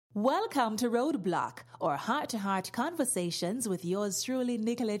Welcome to Roadblock, or heart-to-heart conversations with yours truly,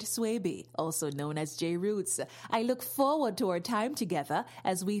 Nicolette Swaby, also known as J Roots. I look forward to our time together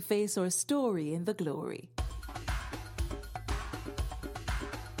as we face our story in the glory.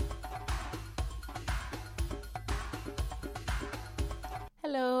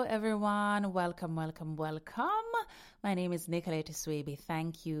 Hello, everyone. Welcome. My name is Nicolette Swaby.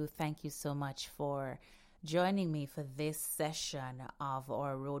 Thank you so much for joining me for this session of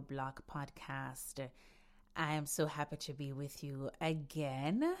our Roadblock podcast. I am so happy to be with you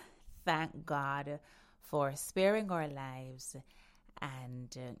again. Thank God for sparing our lives,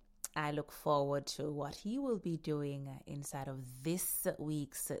 and I look forward to what He will be doing inside of this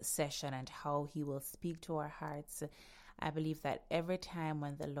week's session and how He will speak to our hearts. I believe that every time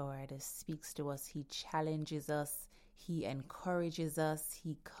when the Lord speaks to us, He challenges us, He encourages us,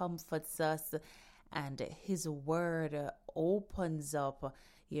 He comforts us, and His word opens up,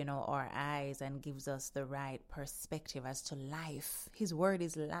 our eyes and gives us the right perspective as to life. His word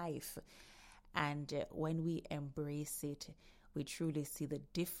is life. And when we embrace it, we truly see the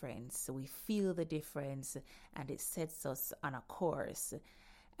difference. We feel the difference, and it sets us on a course.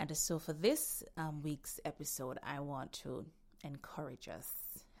 And so for this week's episode, I want to encourage us.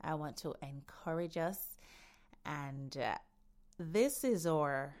 And this is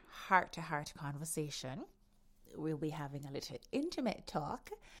our heart-to-heart conversation. We'll be having a little intimate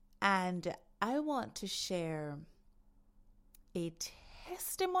talk, and I want to share a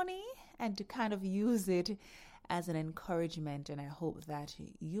testimony and to kind of use it as an encouragement, and I hope that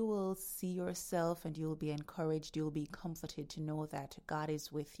you will see yourself and you'll be encouraged, you'll be comforted to know that God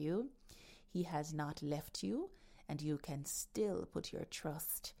is with you. He has not left you, and you can still put your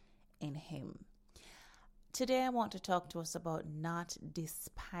trust in Him. Today I want to talk to us about not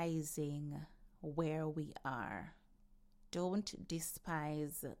despising where we are. Don't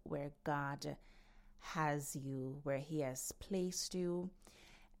despise where God has you, where He has placed you.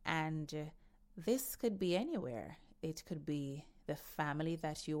 And this could be anywhere. It could be the family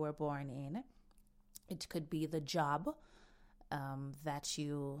that you were born in. It could be the job that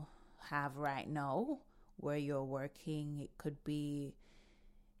you have right now, where you're working. It could be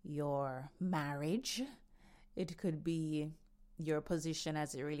your marriage. It could be your position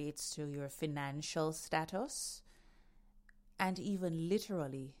as it relates to your financial status, and even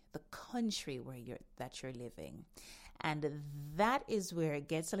literally the country where you're living. And that is where it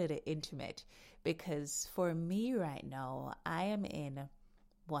gets a little intimate, because for me right now, I am in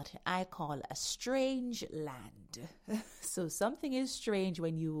what I call a strange land. So something is strange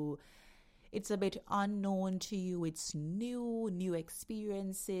when it's a bit unknown to you. It's new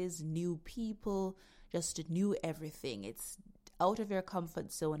experiences, new people, just new everything. It's out of your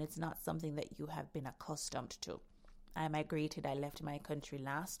comfort zone. It's not something that you have been accustomed to. I left my country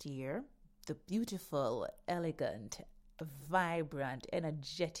last year, the beautiful, elegant, vibrant,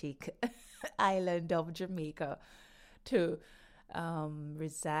 energetic island of Jamaica, to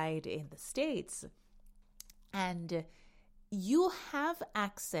reside in the States. And you have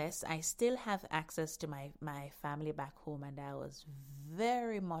access, I still have access to my family back home, and I was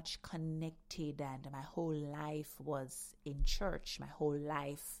very much connected, and my whole life was in church. My whole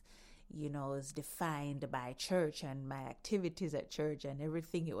life, is defined by church and my activities at church and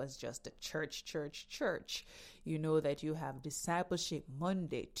everything. It was just a church. You know that you have discipleship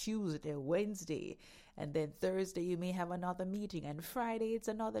Monday, Tuesday, Wednesday, and then Thursday you may have another meeting, and Friday it's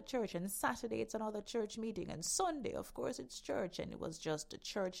another church, and Saturday it's another church meeting, and Sunday, of course, it's church. And it was just a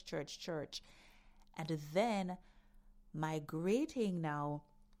church. And then migrating now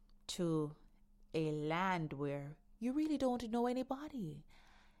to a land where you really don't know anybody.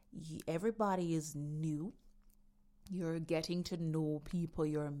 Everybody is new. You're getting to know people.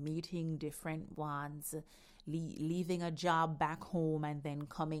 You're meeting different ones, leaving a job back home and then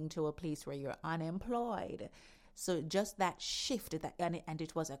coming to a place where you're unemployed. So just that shift, and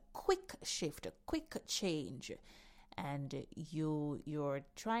it was a quick shift, a quick change. And you're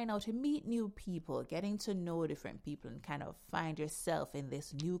trying out to meet new people, getting to know different people, and kind of find yourself in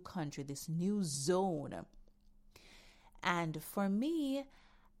this new country, this new zone. And for me,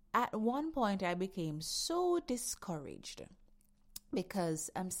 at one point, I became so discouraged because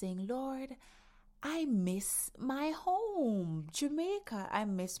I'm saying, Lord, I miss my home, Jamaica. I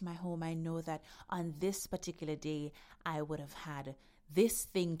miss my home. I know that on this particular day, I would have had this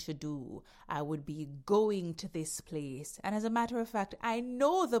thing to do. I would be going to this place. And as a matter of fact, I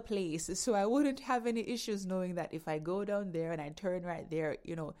know the place, so I wouldn't have any issues knowing that if I go down there and I turn right there,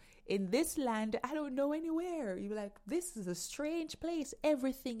 in this land, I don't know anywhere. You're like, this is a strange place.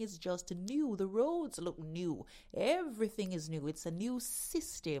 Everything is just new. The roads look new. Everything is new. It's a new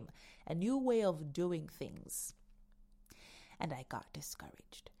system, a new way of doing things. And I got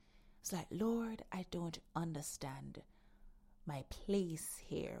discouraged. It's like, Lord, I don't understand my place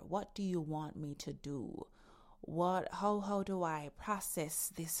here. What do you want me to do? How do I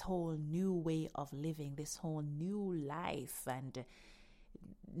process this whole new way of living, this whole new life, and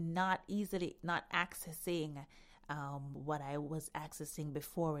not accessing what I was accessing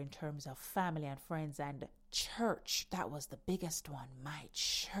before in terms of family and friends and church? That was the biggest one. My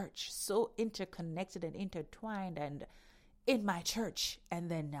church, so interconnected and intertwined, and in my church, and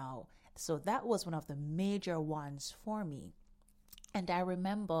then now. So that was one of the major ones for me. And I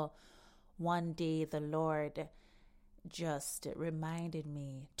remember one day the Lord just reminded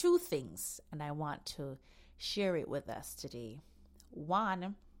me two things, and I want to share it with us today.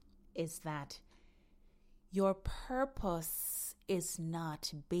 One is that your purpose is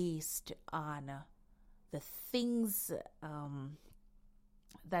not based on the things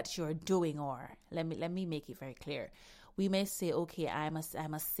that you're doing, or let me make it very clear. We may say, okay, I'm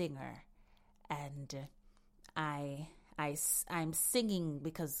a singer, and I'm singing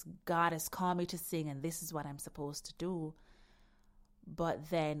because God has called me to sing, and this is what I'm supposed to do. But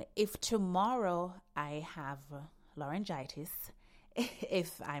then if tomorrow I have laryngitis,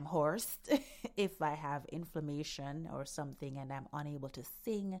 if I'm hoarse, if I have inflammation or something and I'm unable to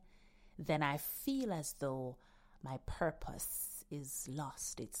sing, then I feel as though my purpose is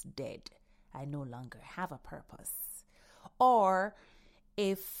lost. It's dead. I no longer have a purpose. Or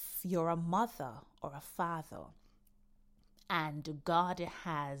if you're a mother or a father and God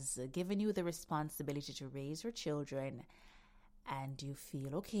has given you the responsibility to raise your children, and you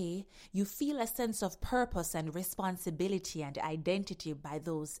feel, okay, you feel a sense of purpose and responsibility and identity by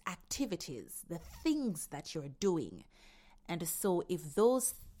those activities, the things that you're doing. And so if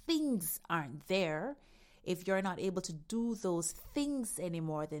those things aren't there, if you're not able to do those things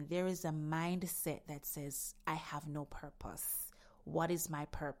anymore, then there is a mindset that says, I have no purpose. What is my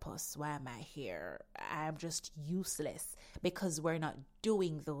purpose? Why am I here? I'm just useless because we're not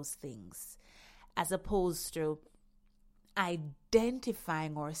doing those things. As opposed to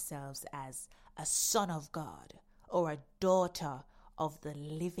identifying ourselves as a son of God or a daughter of the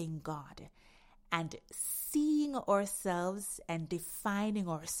living God, and seeing ourselves and defining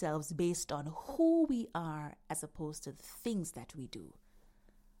ourselves based on who we are as opposed to the things that we do.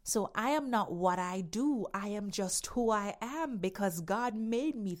 So I am not what I do. I am just who I am because God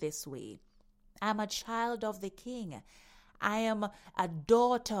made me this way. I'm a child of the King. I am a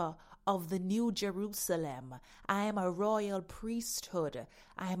daughter of the New Jerusalem. I am a royal priesthood.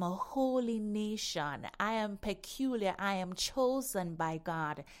 I am a holy nation. I am peculiar. I am chosen by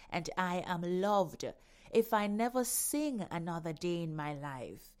God, and I am loved. If I never sing another day in my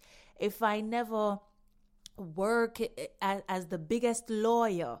life, if I never work as the biggest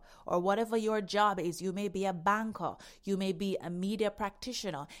lawyer or whatever your job is, you may be a banker, you may be a media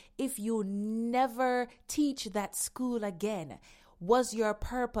practitioner, if you never teach that school again, was your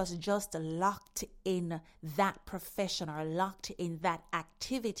purpose just locked in that profession or locked in that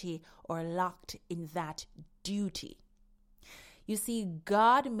activity or locked in that duty? You see,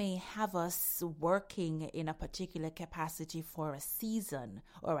 God may have us working in a particular capacity for a season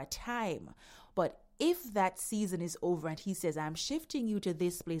or a time, but if that season is over and he says, I'm shifting you to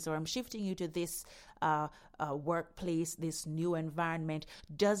this place or I'm shifting you to this workplace, this new environment,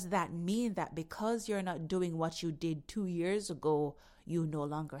 does that mean that because you're not doing what you did 2 years ago, you no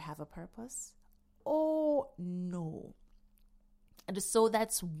longer have a purpose? Oh, no. And so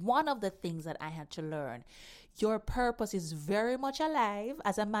that's one of the things that I had to learn. Your purpose is very much alive.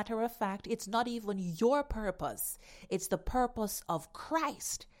 As a matter of fact, it's not even your purpose. It's the purpose of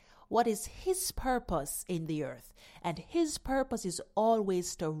Christ. What is his purpose in the earth? And his purpose is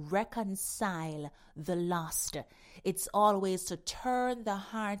always to reconcile the lost. It's always to turn the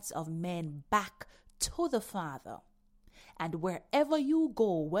hearts of men back to the Father. And wherever you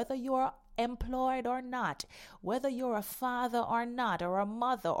go, whether you're employed or not, whether you're a father or not, or a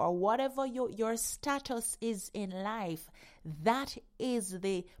mother, or whatever your status is in life, that is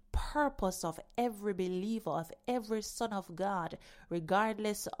the purpose of every believer, of every son of God,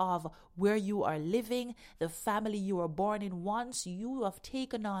 regardless of where you are living, the family you were born in. Once you have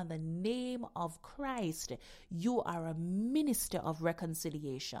taken on the name of Christ, you are a minister of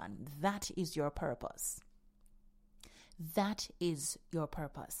reconciliation. That is your purpose. That is your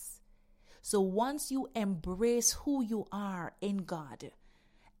purpose. So once you embrace who you are in God,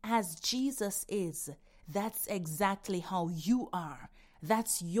 as Jesus is, that's exactly how you are.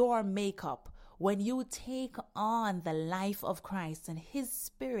 That's your makeup. When you take on the life of Christ and His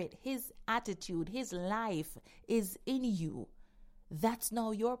Spirit, His attitude, His life is in you, that's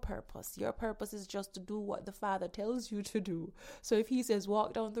now your purpose. Your purpose is just to do what the Father tells you to do. So if He says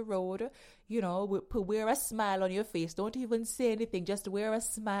walk down the road, wear a smile on your face. Don't even say anything. Just wear a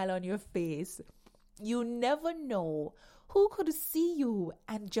smile on your face. You never know who could see you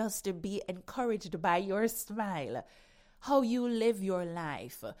and just be encouraged by your smile. How you live your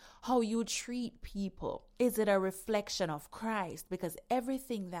life, how you treat people. Is it a reflection of Christ? Because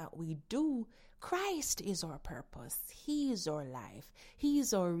everything that we do, Christ is our purpose. He is our life. He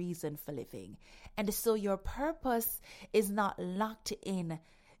is our reason for living. And so your purpose is not locked in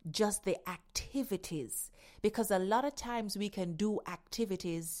just the activities, because a lot of times we can do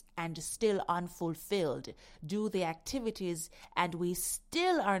activities and still unfulfilled, do the activities and we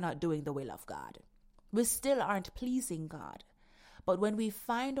still are not doing the will of God. We still aren't pleasing God. But when we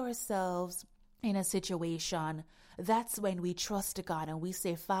find ourselves in a situation, that's when we trust God and we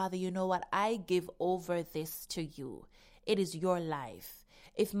say, Father, you know what? I give over this to you. It is your life.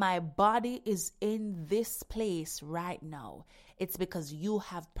 If my body is in this place right now, it's because you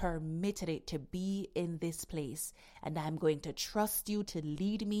have permitted it to be in this place. And I'm going to trust you to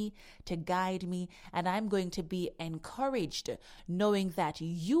lead me, to guide me. And I'm going to be encouraged knowing that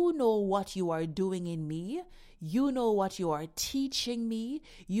you know what you are doing in me. You know what you are teaching me.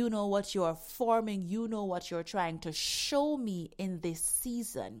 You know what you are forming. You know what you're trying to show me in this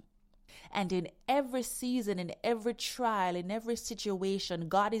season. And in every season, in every trial, in every situation,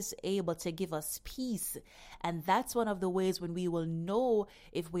 God is able to give us peace. And that's one of the ways when we will know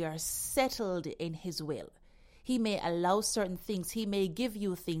if we are settled in His will. He may allow certain things. He may give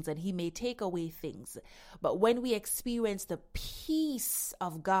you things and He may take away things. But when we experience the peace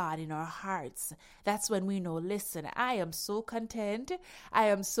of God in our hearts, that's when we know, listen, I am so content. I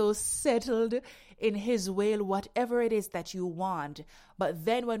am so settled in His will, whatever it is that you want. But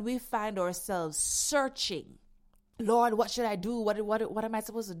then when we find ourselves searching, Lord, what should I do? What am I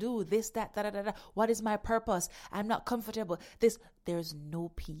supposed to do? This, that, da, da, da, da. What is my purpose? I'm not comfortable. There's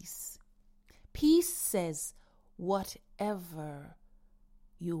no peace. Peace says, whatever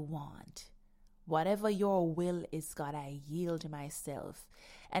you want, whatever your will is, God, I yield myself.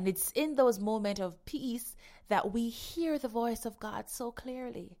 And it's in those moments of peace that we hear the voice of God so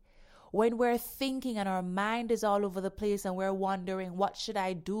clearly. When we're thinking and our mind is all over the place and we're wondering, what should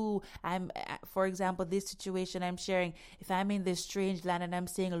I do? For example, this situation I'm sharing, if I'm in this strange land and I'm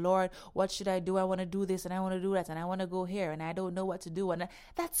saying, Lord, what should I do? I want to do this and I want to do that and I want to go here and I don't know what to do. And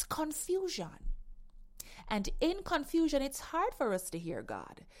that's confusion. And in confusion, it's hard for us to hear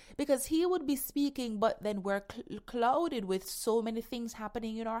God because He would be speaking, but then we're clouded with so many things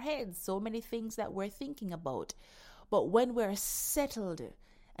happening in our heads, so many things that we're thinking about. But when we're settled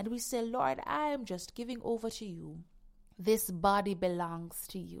and we say, Lord, I am just giving over to you. This body belongs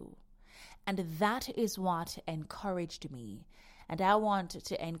to you. And that is what encouraged me. And I want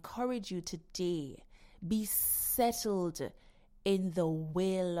to encourage you today. Be settled in the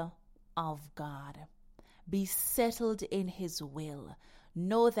will of God. Be settled in His will.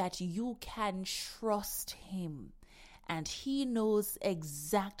 Know that you can trust Him. And He knows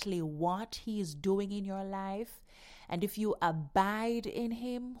exactly what He is doing in your life. And if you abide in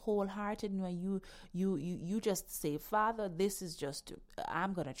Him wholeheartedly, you just say, Father, this is just,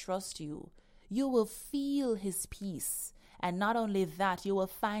 I'm going to trust you. You will feel His peace. And not only that, you will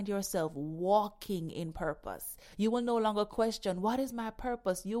find yourself walking in purpose. You will no longer question, what is my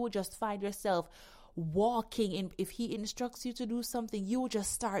purpose? You will just find yourself walking in. If He instructs you to do something, you will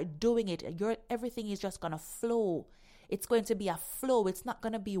just start doing it. Everything is just going to flow. It's going to be a flow. It's not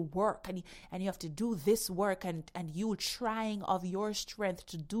going to be work and you have to do this work and you trying of your strength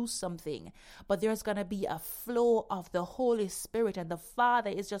to do something. But there's going to be a flow of the Holy Spirit and the Father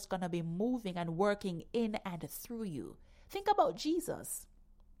is just going to be moving and working in and through you. Think about Jesus.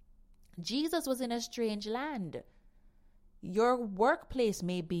 Jesus was in a strange land. Your workplace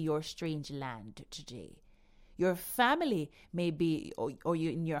may be your strange land today. Your family may be, or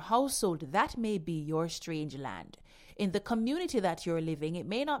you in your household, that may be your strange land. In the community that you're living, it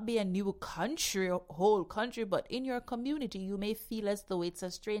may not be a new country, a whole country, but in your community, you may feel as though it's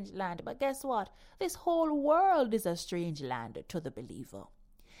a strange land. But guess what? This whole world is a strange land to the believer.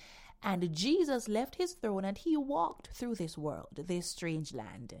 And Jesus left His throne and He walked through this world, this strange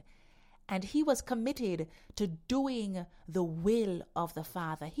land. And he was committed to doing the will of the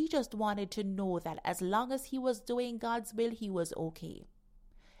Father. He just wanted to know that as long as he was doing God's will, he was okay.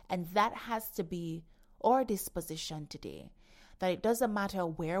 And that has to be our disposition today. That it doesn't matter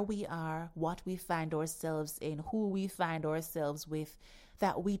where we are, what we find ourselves in, who we find ourselves with,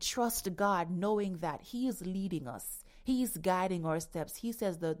 that we trust God knowing that he is leading us. He's guiding our steps. He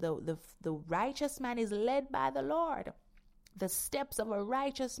says the righteous man is led by the Lord. The steps of a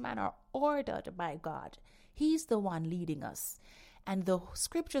righteous man are ordered by God. He's the one leading us. And the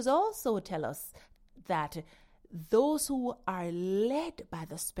scriptures also tell us that those who are led by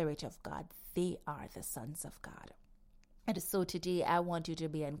the Spirit of God, they are the sons of God. And so today I want you to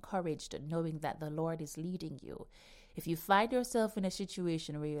be encouraged knowing that the Lord is leading you. If you find yourself in a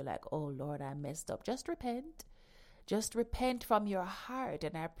situation where you're like, oh Lord, I messed up, just repent. Just repent from your heart.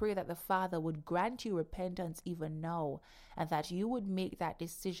 And I pray that the Father would grant you repentance even now, and that you would make that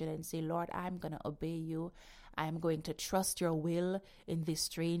decision and say, Lord, I'm going to obey you. I'm going to trust your will in this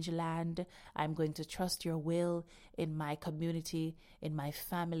strange land. I'm going to trust your will in my community, in my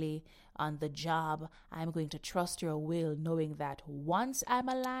family, on the job. I'm going to trust your will, knowing that once I'm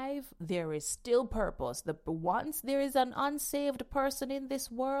alive, there is still purpose. Once there is an unsaved person in this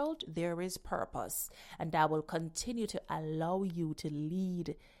world, there is purpose. And I will continue to allow you to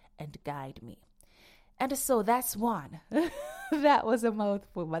lead and guide me. And so that's one. That was a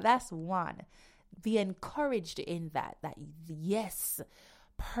mouthful, but that's one. Be encouraged in that yes,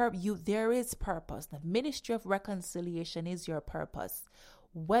 there is purpose. The ministry of reconciliation is your purpose.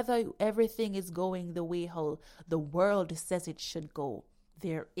 Whether everything is going the way how the world says it should go,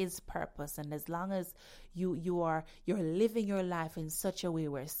 there is purpose. And as long as you're living your life in such a way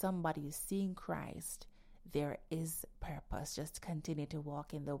where somebody is seeing Christ, there is purpose. Just continue to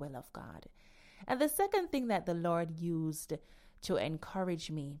walk in the will of God. And the second thing that the Lord used to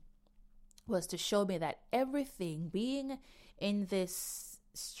encourage me was to show me that everything, being in this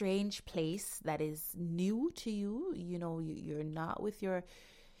strange place that is new to you, you're not with your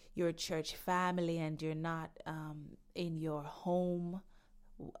church family, and you're not in your home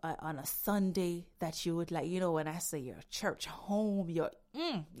on a Sunday that you would like, when I say your church home,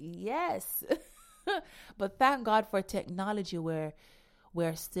 yes. But thank God for technology where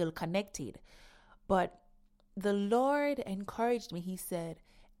we're still connected. But the Lord encouraged me. He said,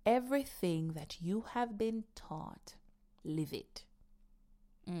 everything that you have been taught, live it.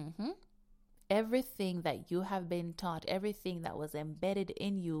 Everything that you have been taught, everything that was embedded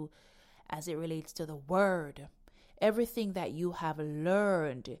in you as it relates to the word, everything that you have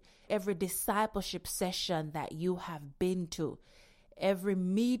learned, every discipleship session that you have been to, every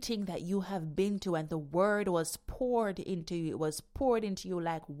meeting that you have been to, and the word was poured into you. It was poured into you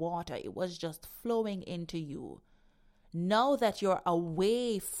like water. It was just flowing into you. Now that you're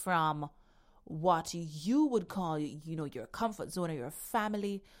away from what you would call, your comfort zone or your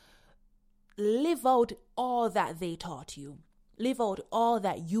family, live out all that they taught you. Live out all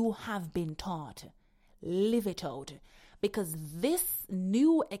that you have been taught. Live it out. Because this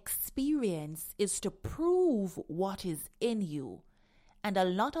new experience is to prove what is in you. And a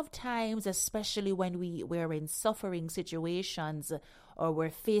lot of times, especially when we're in suffering situations or we're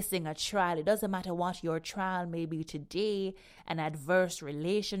facing a trial, it doesn't matter what your trial may be today, an adverse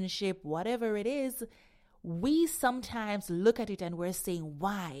relationship, whatever it is, we sometimes look at it and we're saying,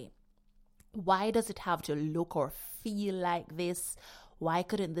 why? Why does it have to look or feel like this? Why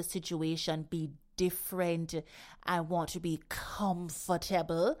couldn't the situation be different? I want to be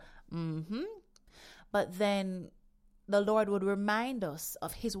comfortable. But then the Lord would remind us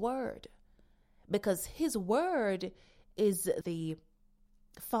of his word, because his word is the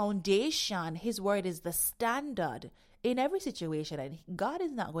foundation. His word is the standard in every situation, and God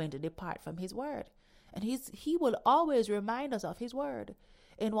is not going to depart from his word. And he will always remind us of his word.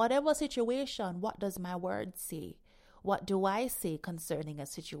 In whatever situation, what does my word say? What do I say concerning a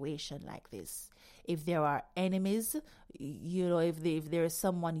situation like this? If there are enemies, if there is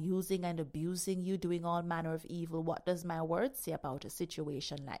someone using and abusing you, doing all manner of evil, what does my word say about a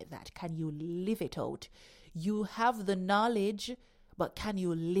situation like that? Can you live it out? You have the knowledge, but can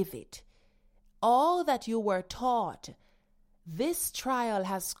you live it? All that you were taught, this trial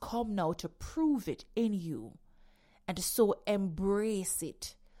has come now to prove it in you. And so embrace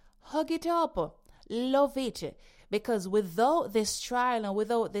it. Hug it up. Love it. Because without this trial and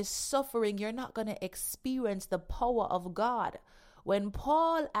without this suffering, you're not going to experience the power of God. When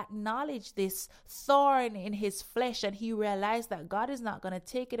Paul acknowledged this thorn in his flesh and he realized that God is not going to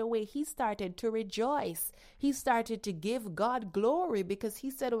take it away, he started to rejoice. He started to give God glory, because he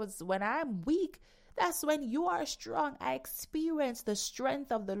said, it was when I'm weak, That's when you are strong. I experience the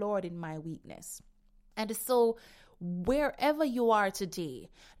strength of the Lord in my weakness. And so wherever you are today,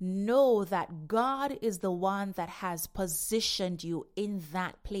 know that God is the one that has positioned you in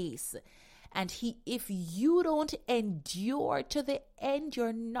that place. And if you don't endure to the end,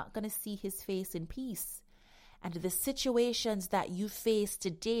 you're not going to see his face in peace. And the situations that you face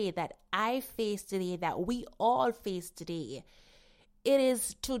today, that I face today, that we all face today, it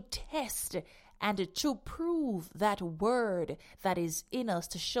is to test and to prove that word that is in us,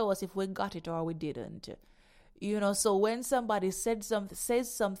 to show us if we got it or we didn't. So when somebody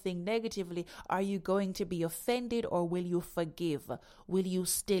says something negatively, are you going to be offended, or will you forgive? Will you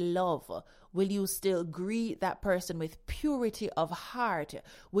still love? Will you still greet that person with purity of heart?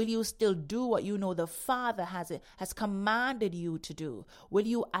 Will you still do what you know the Father has commanded you to do? Will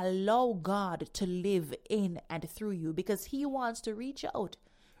you allow God to live in and through you? Because he wants to reach out.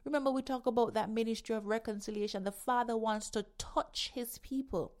 Remember, we talk about that ministry of reconciliation. The Father wants to touch his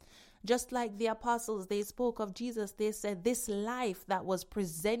people. Just like the apostles, they spoke of Jesus. They said, this life that was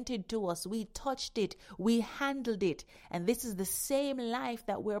presented to us, we touched it, we handled it. And this is the same life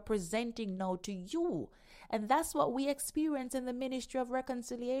that we're presenting now to you. And that's what we experience in the ministry of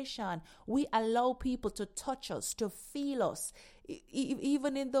reconciliation. We allow people to touch us, to feel us,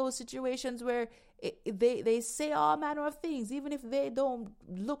 even in those situations where they say all manner of things, even if they don't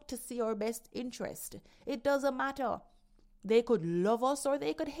look to see our best interest. It doesn't matter. They could love us or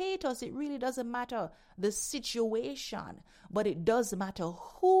they could hate us. It really doesn't matter the situation, but it does matter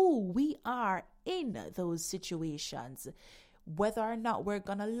who we are in those situations. Whether or not we're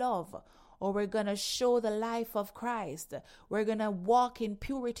going to love, or we're going to show the life of Christ. We're going to walk in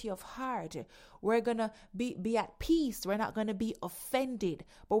purity of heart. We're going to be at peace. We're not going to be offended,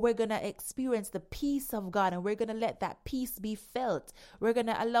 but we're going to experience the peace of God, and we're going to let that peace be felt. We're going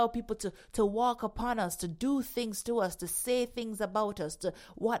to allow people to walk upon us, to do things to us, to say things about us, to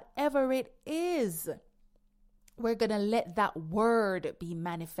whatever it is. We're going to let that word be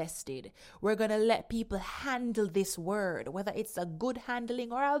manifested. We're going to let people handle this word, whether it's a good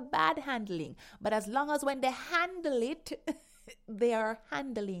handling or a bad handling. But as long as when they handle it, they are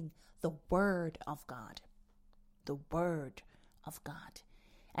handling the word of God. The word of God.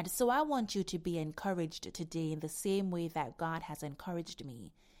 And so I want you to be encouraged today in the same way that God has encouraged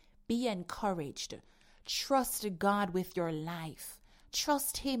me. Be encouraged. Trust God with your life.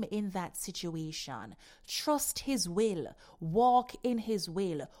 Trust him in that situation. Trust his will. Walk in his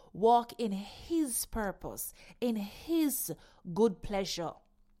will. Walk in his purpose, in his good pleasure.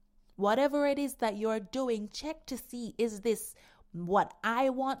 Whatever it is that you're doing, check to see, is this what I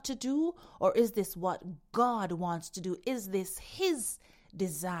want to do, or is this what God wants to do? Is this his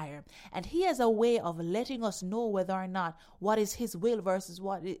desire? And he has a way of letting us know whether or not what is his will versus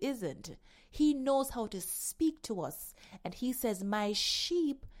what it isn't. He knows how to speak to us. And he says, my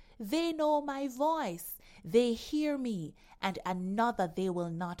sheep, they know my voice. They hear me, and another they will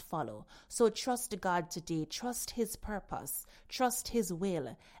not follow. So trust God today. Trust his purpose. Trust his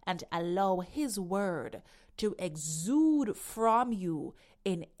will, and allow his word to exude from you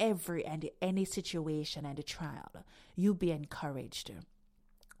in every and any situation and trial. You be encouraged.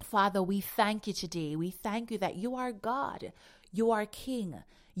 Father, we thank you today. We thank you that you are God. You are King.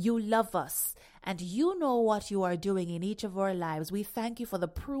 You love us, and you know what you are doing in each of our lives. We thank you for the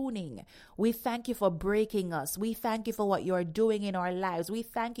pruning. We thank you for breaking us. We thank you for what you are doing in our lives. We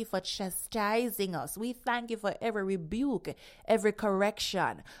thank you for chastising us. We thank you for every rebuke, every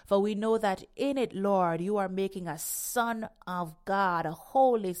correction. For we know that in it, Lord, you are making a son of God, a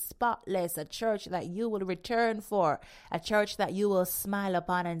holy, spotless, a church that you will return for, a church that you will smile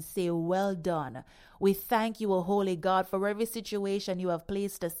upon and say, well done. We thank you, O holy God, for every situation you have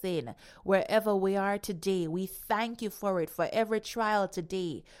placed us in. Wherever we are today, we thank you for it. For every trial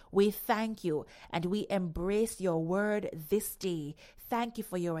today, we thank you, and we embrace your word this day. Thank you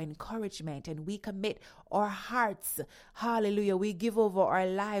for your encouragement, and we commit our hearts. Hallelujah. We give over our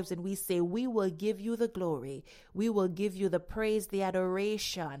lives, and we say we will give you the glory. We will give you the praise, the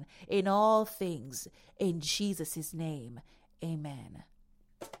adoration in all things. In Jesus' name, amen.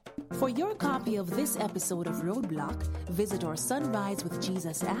 For your copy of this episode of Roadblock, visit our Sunrise with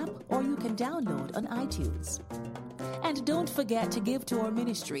Jesus app, or you can download on iTunes. And don't forget to give to our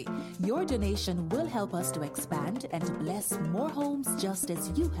ministry. Your donation will help us to expand and to bless more homes just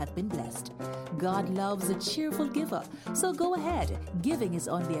as you have been blessed. God loves a cheerful giver, so go ahead. Giving is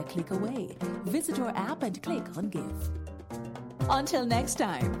only a click away. Visit our app and click on Give. Until next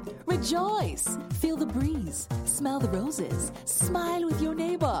time, rejoice, feel the breeze, smell the roses, smile with your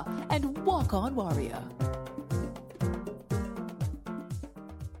neighbor, and walk on, warrior.